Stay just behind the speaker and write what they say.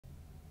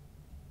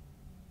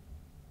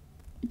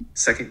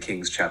2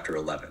 Kings chapter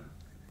 11.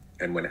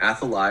 And when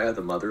Athaliah,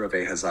 the mother of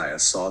Ahaziah,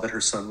 saw that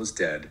her son was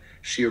dead,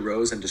 she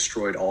arose and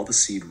destroyed all the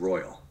seed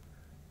royal.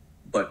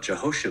 But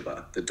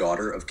Jehosheba, the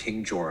daughter of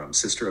King Joram,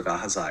 sister of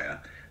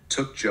Ahaziah,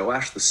 took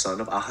Joash the son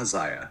of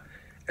Ahaziah,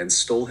 and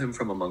stole him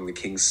from among the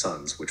king's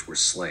sons which were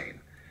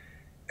slain.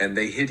 And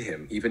they hid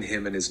him, even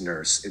him and his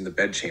nurse, in the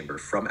bedchamber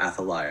from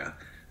Athaliah,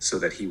 so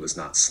that he was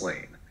not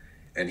slain.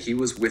 And he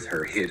was with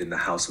her hid in the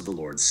house of the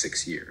Lord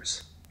 6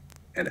 years.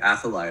 And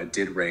Athaliah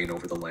did reign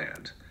over the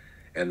land.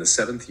 And the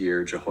 7th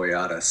year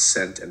Jehoiada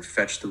sent and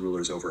fetched the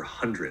rulers over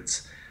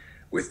hundreds,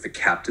 with the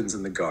captains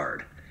and the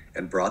guard,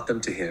 and brought them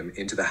to him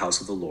into the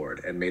house of the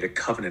Lord, and made a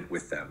covenant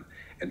with them,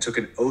 and took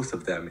an oath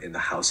of them in the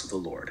house of the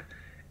Lord,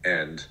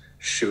 and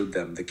showed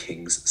them the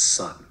king's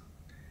son.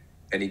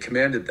 And he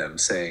commanded them,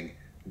 saying,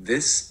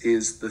 This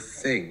is the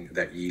thing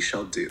that ye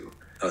shall do.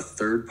 A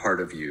third part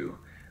of you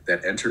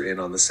that enter in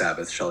on the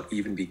Sabbath shall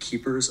even be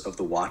keepers of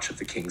the watch of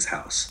the king's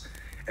house,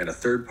 and a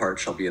third part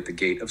shall be at the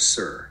gate of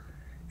Sur,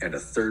 and a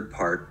third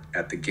part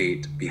at the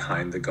gate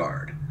behind the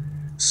guard.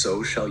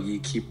 So shall ye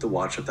keep the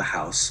watch of the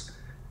house,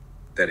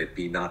 that it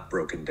be not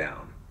broken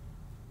down.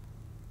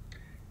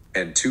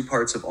 And 2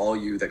 parts of all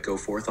you that go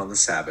forth on the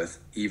Sabbath,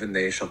 even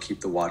they shall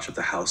keep the watch of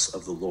the house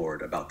of the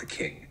Lord about the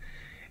king.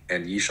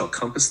 And ye shall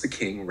compass the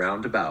king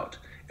round about,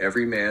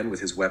 every man with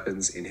his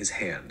weapons in his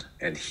hand,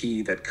 and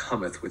he that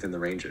cometh within the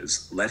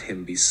ranges, let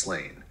him be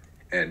slain.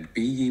 And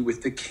be ye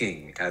with the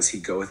king as he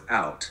goeth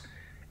out,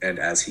 and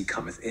as he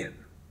cometh in.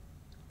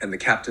 And the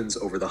captains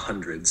over the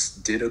hundreds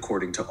did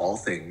according to all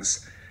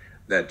things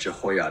that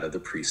Jehoiada the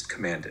priest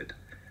commanded.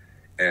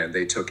 And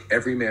they took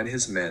every man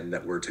his men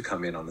that were to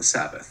come in on the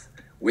Sabbath,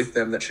 with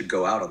them that should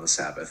go out on the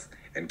Sabbath,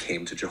 and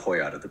came to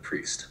Jehoiada the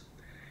priest.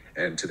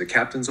 And to the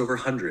captains over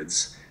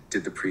hundreds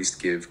did the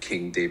priest give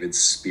King David's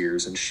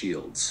spears and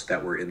shields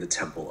that were in the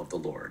temple of the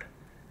Lord.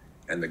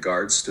 And the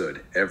guard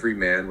stood, every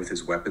man with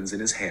his weapons in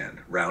his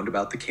hand, round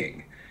about the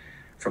king,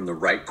 from the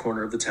right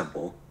corner of the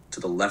temple to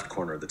the left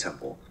corner of the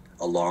temple,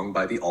 along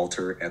by the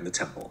altar and the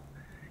temple.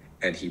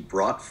 And he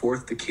brought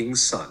forth the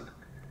king's son,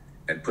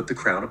 and put the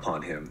crown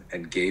upon him,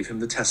 and gave him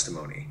the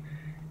testimony.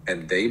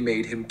 And they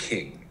made him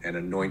king, and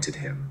anointed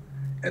him.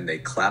 And they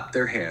clapped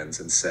their hands,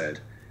 and said,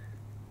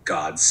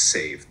 God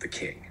save the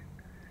king.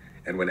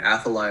 And when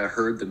Athaliah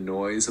heard the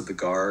noise of the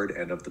guard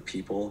and of the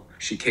people,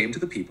 she came to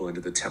the people into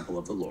the temple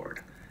of the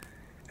Lord.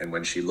 And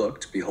when she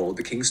looked, behold,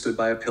 the king stood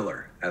by a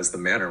pillar, as the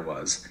manner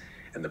was,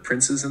 and the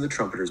princes and the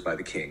trumpeters by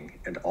the king,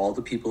 and all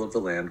the people of the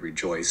land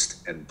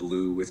rejoiced, and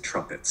blew with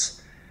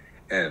trumpets.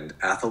 And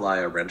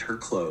Athaliah rent her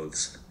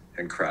clothes,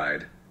 and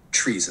cried,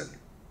 Treason,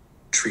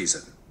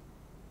 treason.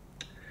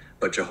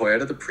 But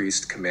Jehoiada the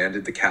priest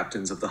commanded the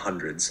captains of the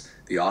hundreds,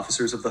 the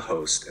officers of the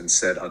host, and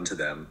said unto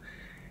them,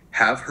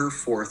 Have her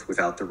forth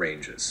without the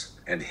ranges,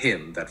 and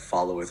him that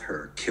followeth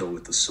her kill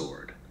with the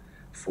sword.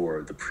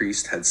 For the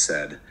priest had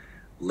said,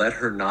 Let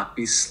her not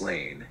be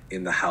slain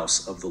in the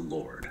house of the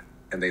Lord.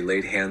 And they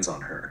laid hands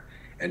on her,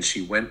 and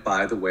she went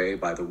by the way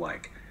by the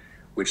Wyke,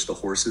 which the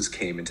horses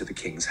came into the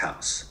king's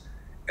house,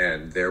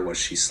 and there was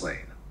she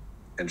slain.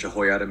 And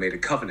Jehoiada made a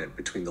covenant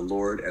between the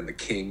Lord and the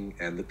king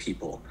and the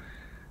people,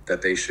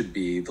 that they should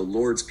be the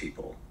Lord's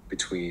people,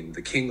 between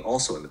the king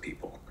also and the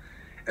people.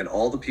 And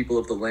all the people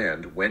of the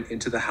land went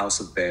into the house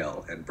of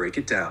Baal, and brake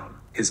it down.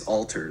 His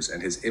altars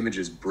and his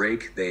images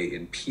brake they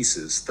in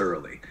pieces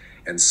thoroughly,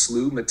 and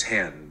slew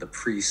Mattan the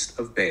priest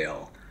of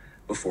Baal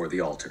before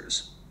the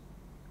altars.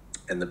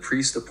 And the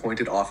priest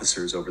appointed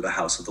officers over the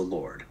house of the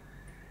Lord.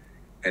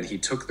 And he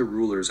took the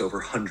rulers over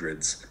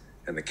hundreds,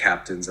 and the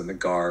captains and the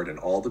guard, and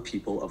all the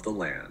people of the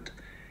land.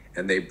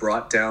 And they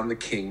brought down the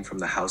king from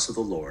the house of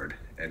the Lord,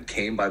 and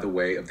came by the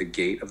way of the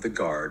gate of the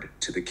guard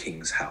to the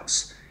king's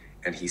house.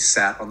 And he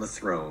sat on the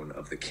throne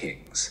of the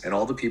kings. And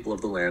all the people of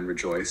the land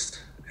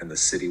rejoiced, and the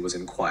city was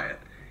in quiet.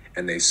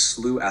 And they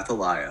slew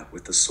Athaliah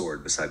with the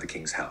sword beside the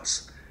king's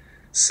house.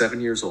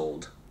 7 years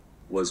old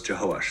was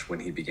Joash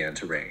when he began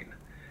to reign.